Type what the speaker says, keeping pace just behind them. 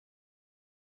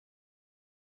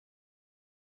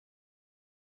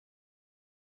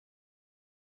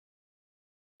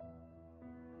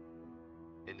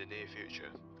the near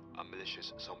future, a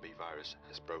malicious zombie virus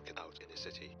has broken out in the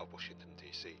city of Washington,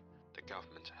 D.C. The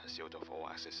government has sealed off all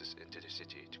accesses into the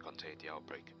city to contain the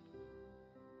outbreak.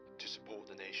 To support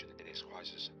the nation in its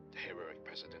crisis, the heroic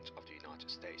President of the United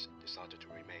States decided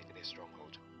to remain in his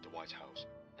stronghold, the White House,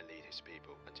 and lead his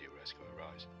people until rescue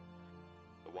arrives.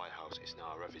 The White House is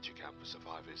now a refugee camp for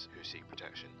survivors who seek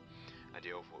protection, and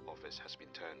the Oval Office has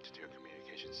been turned into a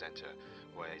communication center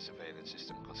where a surveillance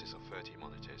system consisting of 30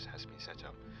 monitors has been set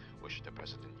up, which the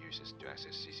President uses to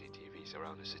access CCTVs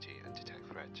around the city and detect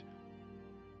threats.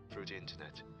 Through the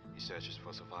internet, he searches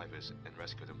for survivors and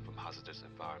rescues them from hazardous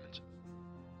environments.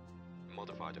 The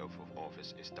modified Oval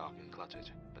Office is dark and cluttered,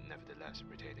 but nevertheless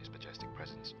retains its majestic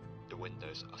presence. The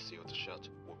windows are sealed shut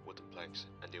with wooden planks,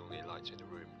 and the only light in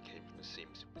the room came from the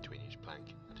seams between each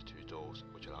plank and the two doors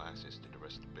which allow access to the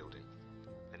rest of the building.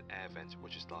 An air vent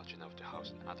which is large enough to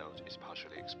house an adult is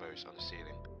partially exposed on the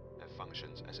ceiling and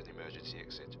functions as an emergency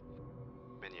exit.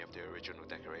 Many of the original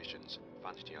decorations,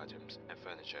 vanity items and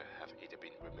furniture have either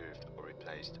been removed or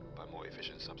replaced by more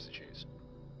efficient substitutes.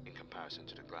 In comparison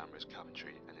to the glamorous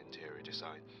carpentry and interior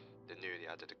design, the newly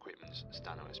added equipment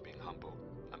stand out as being humble,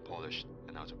 unpolished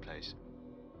and out of place.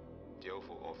 The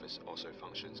Oval Office also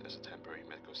functions as a temporary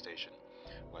medical station,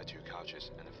 where two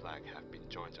couches and a flag have been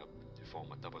joined up to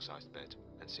form a double-sized bed,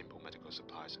 and simple medical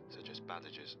supplies such as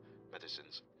bandages,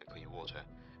 medicines and clean water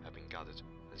have been gathered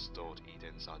and stored either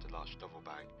inside a large duffel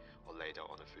bag or laid out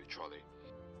on a food trolley.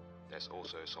 There's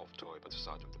also a soft toy by the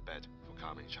side of the bed for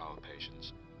calming child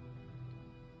patients.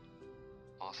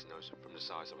 Arsenals from the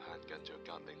size of a handgun to a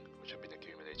Gatling, which have been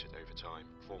accumulated over time,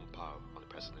 form a pile on the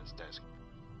President's desk,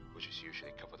 which is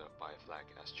usually covered up by a flag,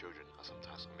 as children are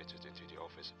sometimes admitted into the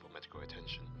office for medical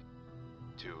attention.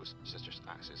 Tools such as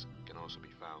axes can also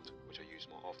be found, which are used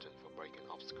more often for breaking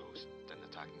obstacles than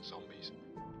attacking zombies.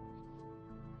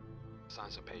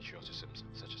 Signs of patriotism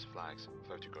such as flags,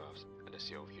 photographs and the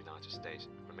seal of the United States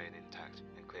remain intact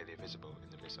and clearly visible in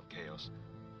the midst of chaos.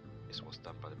 This was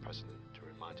done by the President to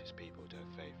remind his people to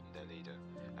have faith in their leader,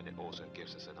 and it also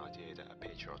gives us an idea that a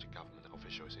patriotic government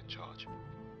official is in charge.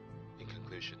 In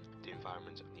conclusion, the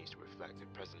environment needs to reflect the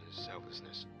President's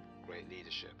selflessness, great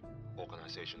leadership,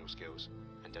 organizational skills,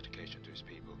 and dedication to his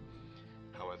people.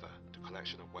 However, the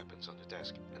collection of weapons on the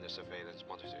desk and the surveillance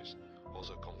monitors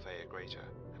also convey a greater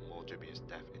and more dubious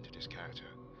depth into this character,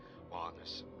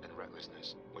 wildness and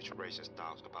recklessness, which raises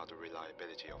doubt about the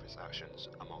reliability of his actions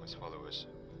among his followers.